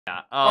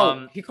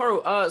Oh,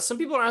 Hikaru, some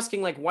people are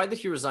asking, like, why did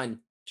he resign?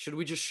 Should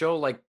we just show,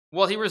 like...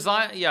 Well, he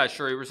resigned. Yeah,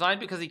 sure. He resigned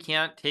because he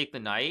can't take the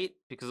knight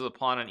because of the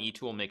pawn on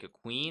e2 will make a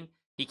queen.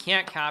 He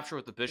can't capture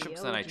with the bishop,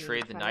 so then I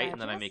trade the knight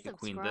and then I make a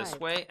queen this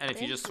way. And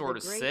if you just sort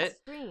of sit,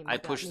 I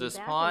push this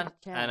pawn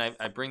and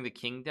I bring the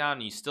king down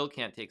and you still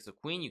can't take the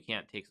queen. You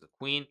can't take the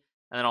queen.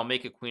 And then I'll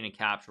make a queen and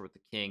capture with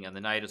the king. And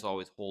the knight is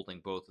always holding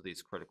both of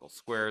these critical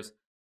squares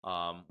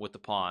with the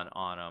pawn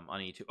on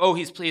e2. Oh,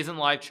 he's in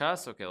live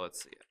chess? Okay,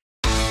 let's see it.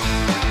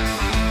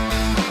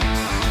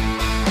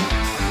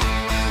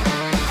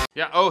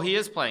 Yeah, oh, he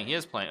is playing.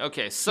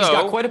 Okay, so... He's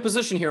got quite a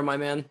position here, my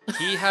man.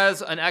 He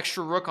has an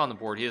extra rook on the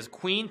board. He has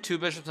queen, 2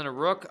 bishops, and a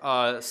rook.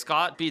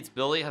 Scott beats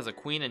Billy, has a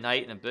queen, a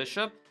knight, and a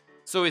bishop.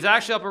 So he's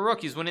actually up a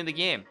rook. He's winning the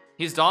game.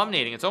 He's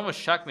dominating. It's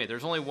almost checkmate.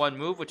 There's only one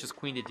move, which is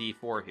queen to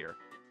d4 here.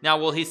 Now,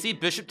 will he see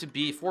bishop to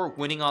b4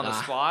 winning on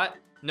the spot?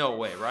 No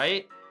way,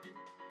 right?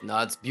 No,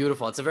 it's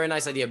beautiful. It's a very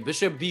nice idea.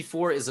 Bishop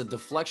b4 is a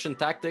deflection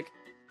tactic.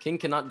 King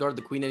cannot guard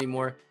the queen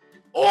anymore.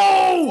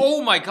 Oh!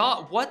 Oh my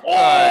god, what the...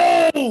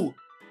 Oh!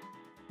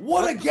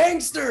 What a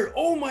gangster!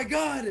 Oh my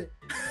god!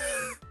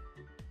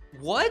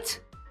 What?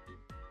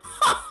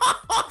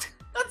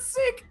 That's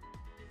sick!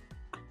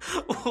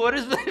 What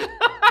is that?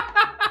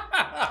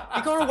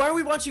 Hikaru, why are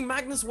we watching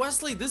Magnus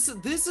Wesley? This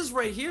is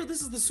right here.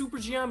 This is the Super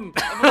GM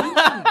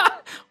evolution.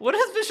 What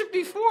has bishop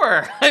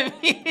b4? I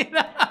mean,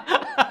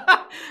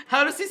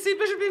 how does he see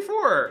bishop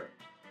b4?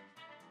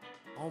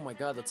 Oh my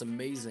god, that's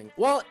amazing.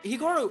 Well,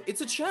 Hikaru,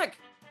 it's a check.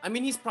 I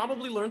mean, he's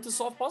probably learned to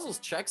solve puzzles.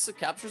 Checks,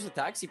 captures,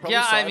 attacks. He probably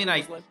saw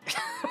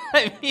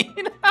I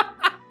mean,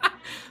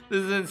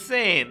 this is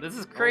insane. This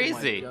is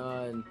crazy. Oh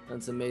my god,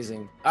 that's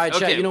amazing. All right,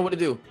 chat, you know what to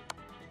do.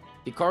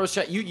 Hikaru's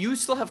chat, you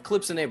still have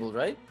clips enabled,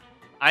 right?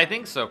 I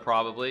think so,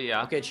 probably,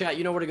 yeah. Okay, chat,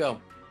 you know where to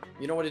go.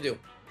 You know what to do.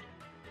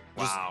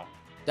 Wow.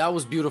 That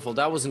was beautiful.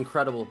 That was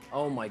incredible.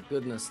 Oh my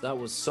goodness, that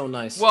was so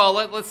nice. Well,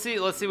 let's see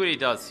what he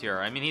does here.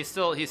 I mean, he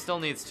still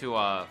needs to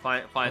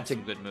find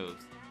some good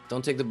moves.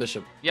 Don't take the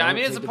bishop. Yeah, I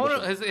mean, his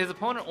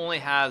opponent only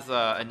has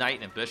a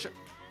knight and a bishop.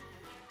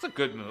 It's a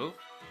good move.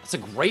 That's a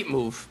great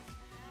move.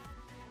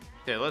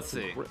 Okay, let's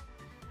see.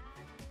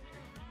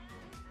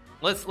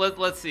 Let's see.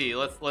 Let's see.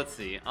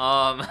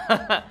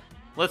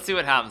 Let's see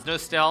what happens. No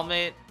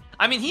stalemate.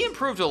 I mean, he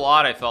improved a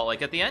lot. I felt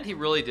like at the end he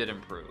really did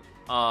improve.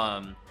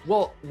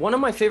 Well, one of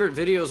my favorite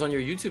videos on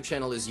your YouTube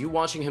channel is you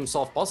watching him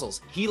solve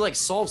puzzles. He like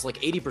solves like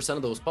 80%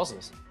 of those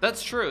puzzles.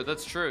 That's true.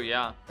 That's true.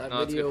 Yeah. That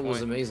video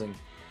was amazing.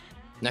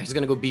 Now he's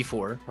gonna go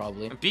b4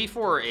 probably. B4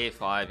 or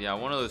a5. Yeah,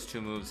 one of those two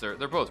moves. They're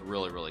both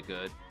really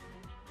good.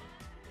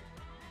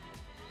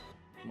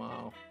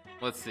 Wow.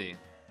 Let's see.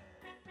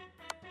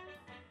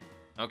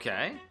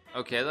 Okay,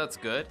 that's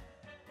good.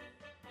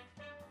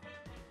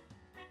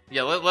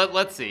 Yeah,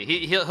 let's see.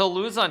 He'll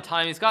lose on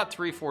time. He's got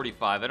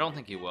 345. I don't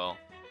think he will.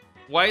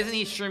 Why isn't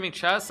he streaming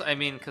chess? I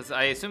mean, because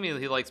I assume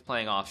he likes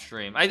playing off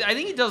stream. I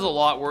think he does a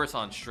lot worse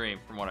on stream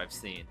from what I've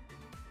seen.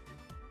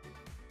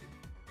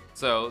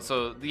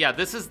 So yeah,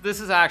 this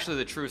is actually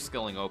the true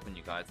skilling open,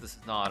 you guys. This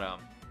is not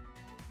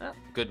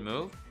good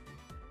move.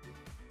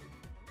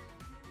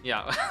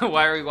 Yeah,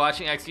 why are we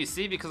watching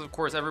xQc? Because of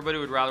course everybody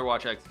would rather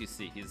watch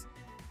xQc.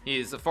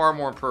 He's a far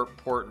more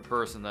important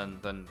person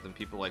than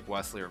people like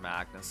Wesley or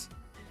Magnus.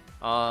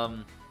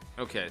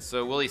 Okay,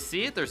 so will he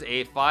see it? There's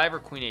a5 or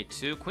queen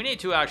a2. Queen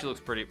a2 actually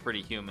looks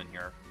pretty human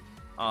here.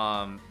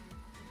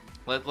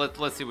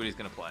 Let's see what he's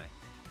gonna play.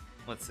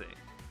 Let's see.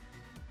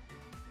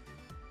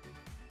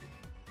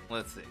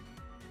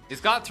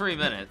 He's got 3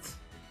 minutes.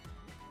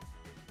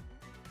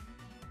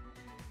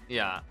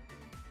 Yeah.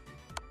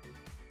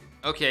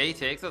 Okay, he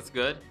takes. That's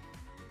good.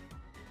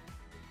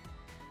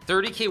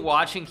 30k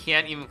watching,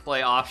 can't even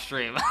play off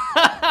stream.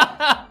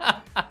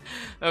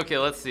 Okay,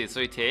 let's see.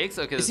 So he takes.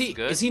 Okay, this is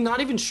good. Is he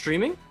not even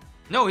streaming?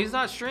 No, he's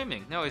not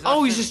streaming. No, he's not.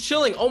 Oh, he's just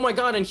chilling. Oh my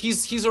god, and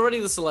he's already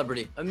the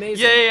celebrity.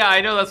 Amazing. Yeah,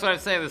 I know. That's what I'm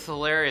saying. This is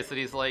hilarious that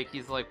he's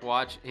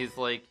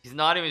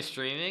not even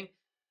streaming,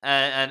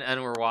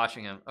 and we're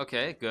watching him.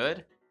 Okay,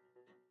 good.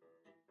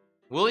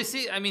 Will he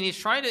see? I mean, he's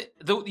trying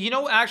to. You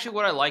know, actually,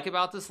 what I like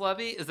about this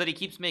Levy is that he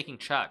keeps making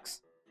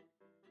checks.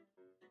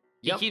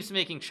 He keeps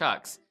making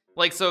checks.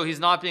 Like, so he's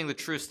not being the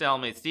true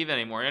stalemate Steve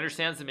anymore. He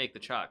understands to make the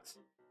checks.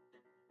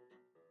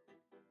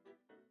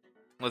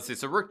 Let's see.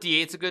 So rook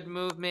d8's a good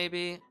move,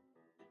 maybe.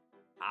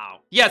 Ow.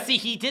 Yeah, see,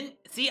 he didn't...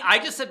 See, I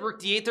just said rook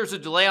d8. There's a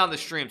delay on the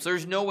stream, so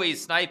there's no way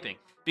he's sniping.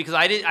 Because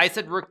I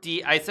said rook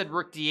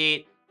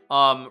d8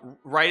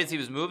 right as he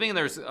was moving, and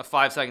there's a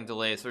 5-second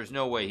delay, so there's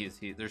no way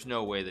there's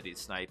no way that he's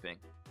sniping.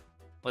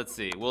 Let's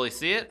see. Will he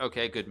see it?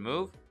 Okay, good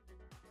move.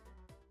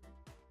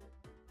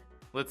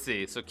 Let's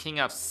see. So king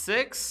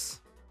f6.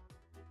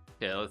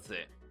 Okay, let's see.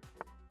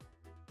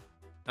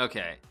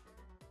 Okay.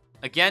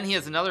 Again, he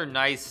has another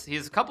nice... He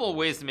has a couple of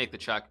ways to make the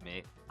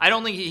checkmate. I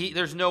don't think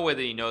there's no way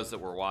that he knows that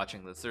we're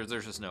watching this. There's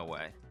just no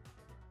way.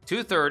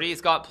 2:30.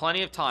 He's got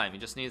plenty of time. He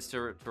just needs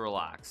to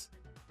relax.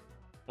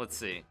 Let's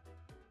see.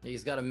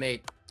 He's got a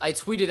mate. I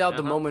tweeted out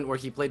the moment where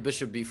he played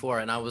bishop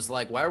b4, and I was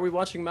like, why are we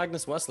watching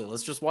Magnus Wesley?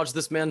 Let's just watch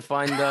this man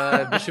find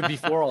bishop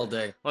b4 all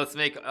day. Let's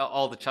make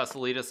all the chess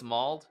elitists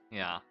mauled.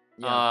 Yeah.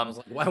 I was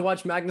like, why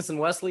watch Magnus and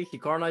Wesley?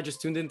 Hikaru and I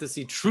just tuned in to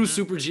see true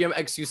Super GM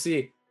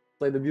xQc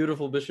play the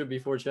beautiful bishop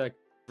b4 check.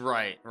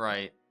 Right,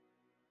 right.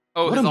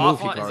 Oh, his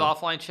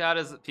offline chat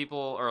is that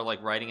people are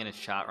like writing in his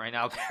chat right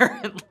now,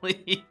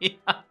 apparently.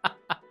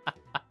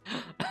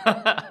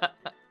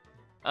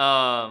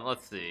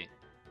 Let's see.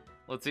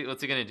 What's he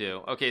gonna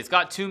do? Okay, he's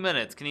got 2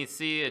 minutes. Can he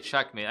see a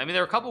checkmate? I mean,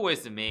 there are a couple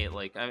ways to mate.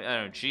 Like, I don't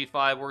know,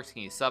 G5 works,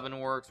 King E7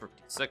 works, Rook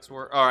D6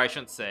 works. Or I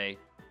shouldn't say.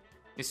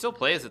 He still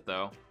plays it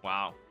though.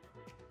 Wow.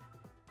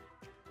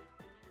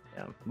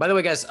 Yeah. By the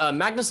way, guys,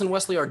 Magnus and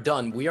Wesley are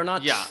done. We are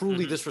not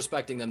truly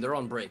disrespecting them. They're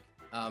on break.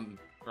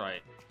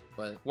 Right.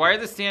 But why are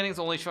the standings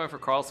only showing for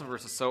Carlsen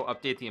versus So?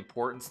 Update the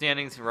important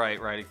standings. Right,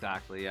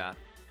 exactly. Yeah.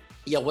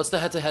 Yeah. What's the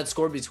head-to-head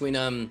score between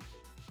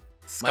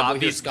Scott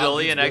beats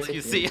Billy and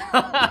xQc?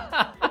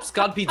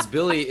 Scott beats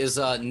Billy is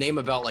a name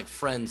about like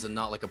friends and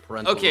not like a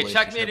parental relationship.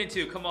 Checkmate in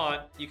 2. Come on,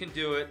 you can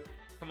do it.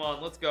 Come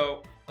on, let's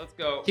go.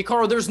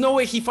 Hikaru, there's no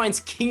way he finds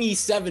King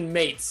E7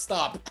 mate.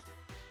 Stop.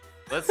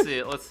 Let's see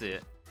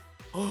it.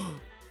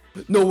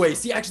 No way.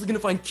 Is he actually gonna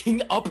find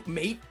King up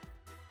mate?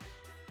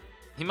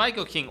 He might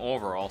go King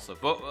over also.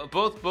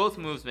 Both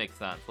moves make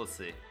sense. Let's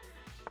see.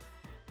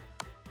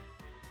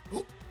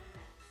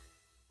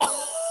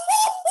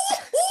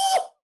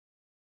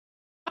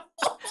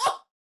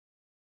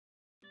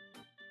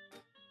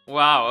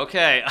 Wow,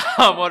 okay.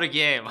 What a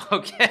game.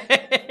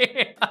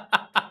 Okay.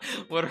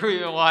 What are we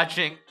even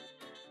watching?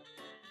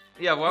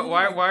 Yeah,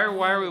 why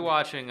are we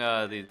watching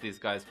these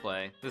guys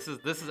play? This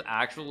is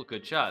actual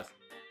good chess.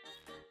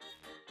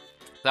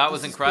 That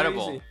was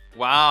incredible. Crazy.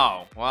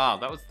 Wow,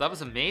 that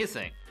was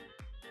amazing.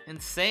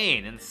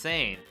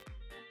 Insane.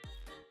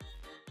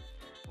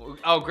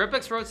 Oh,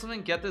 Gripix wrote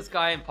something. Get this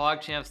guy in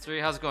PogChamps 3.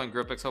 How's it going,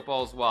 Gripix? Hope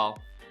all is well.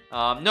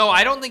 No,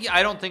 I don't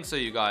think so,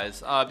 you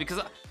guys. Because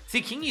see,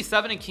 King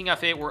E7 and King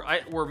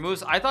F8 were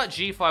moves. I thought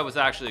G5 was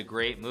actually a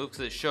great move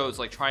because it shows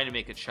like trying to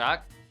make a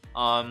check.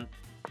 I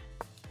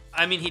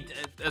mean,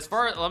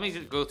 let me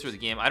go through the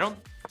game.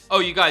 Oh,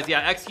 you guys,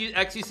 yeah,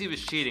 xQc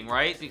was cheating,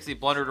 right? Because he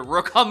blundered a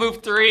rook on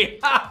move 3.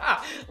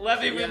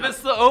 Levy, we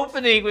missed the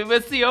opening.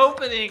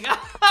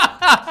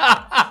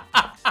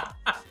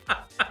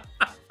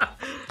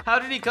 How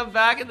did he come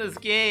back in this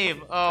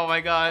game? Oh my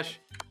gosh.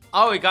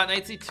 Oh, he got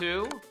knight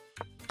c2.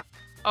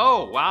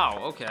 Oh, wow.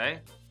 Okay.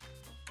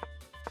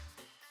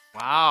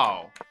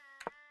 Wow.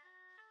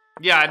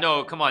 Yeah,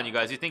 no, come on, you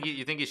guys. You think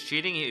he's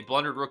cheating? He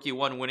blundered rook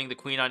e1, winning the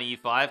queen on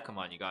e5. Come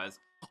on, you guys.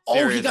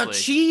 Seriously. Oh, he got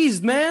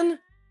cheesed, man.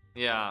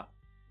 Yeah.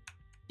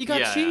 He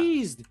got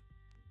cheesed.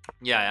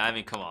 Yeah, I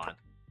mean, come on.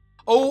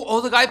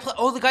 Oh, the guy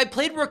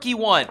played rook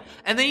e1,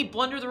 and then he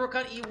blundered the rook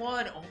on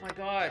e1. Oh my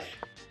gosh.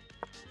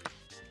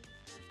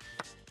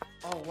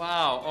 Oh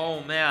wow.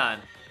 Oh man.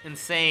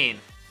 Insane.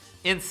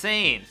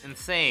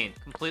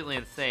 Completely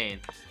insane.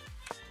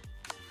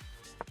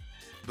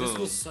 Boom. This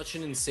was such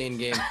an insane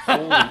game.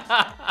 And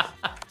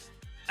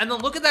then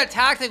look at that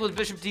tactic with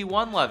bishop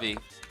d1, Levy.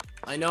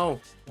 I know.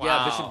 Wow.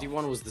 Yeah, bishop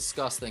d1 was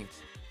disgusting.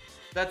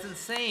 That's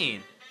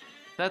insane.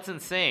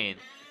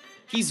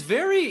 He's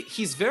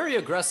very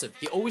aggressive.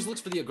 He always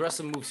looks for the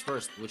aggressive moves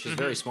first, which is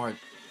very smart.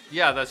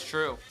 Yeah, that's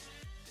true.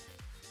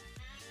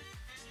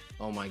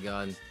 Oh my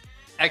god.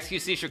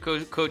 xQc should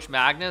coach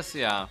Magnus?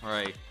 Yeah,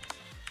 right.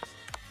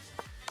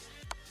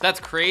 That's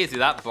crazy,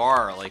 that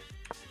bar, like...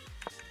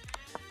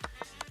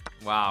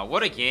 Wow,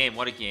 what a game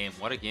by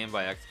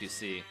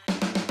xQc.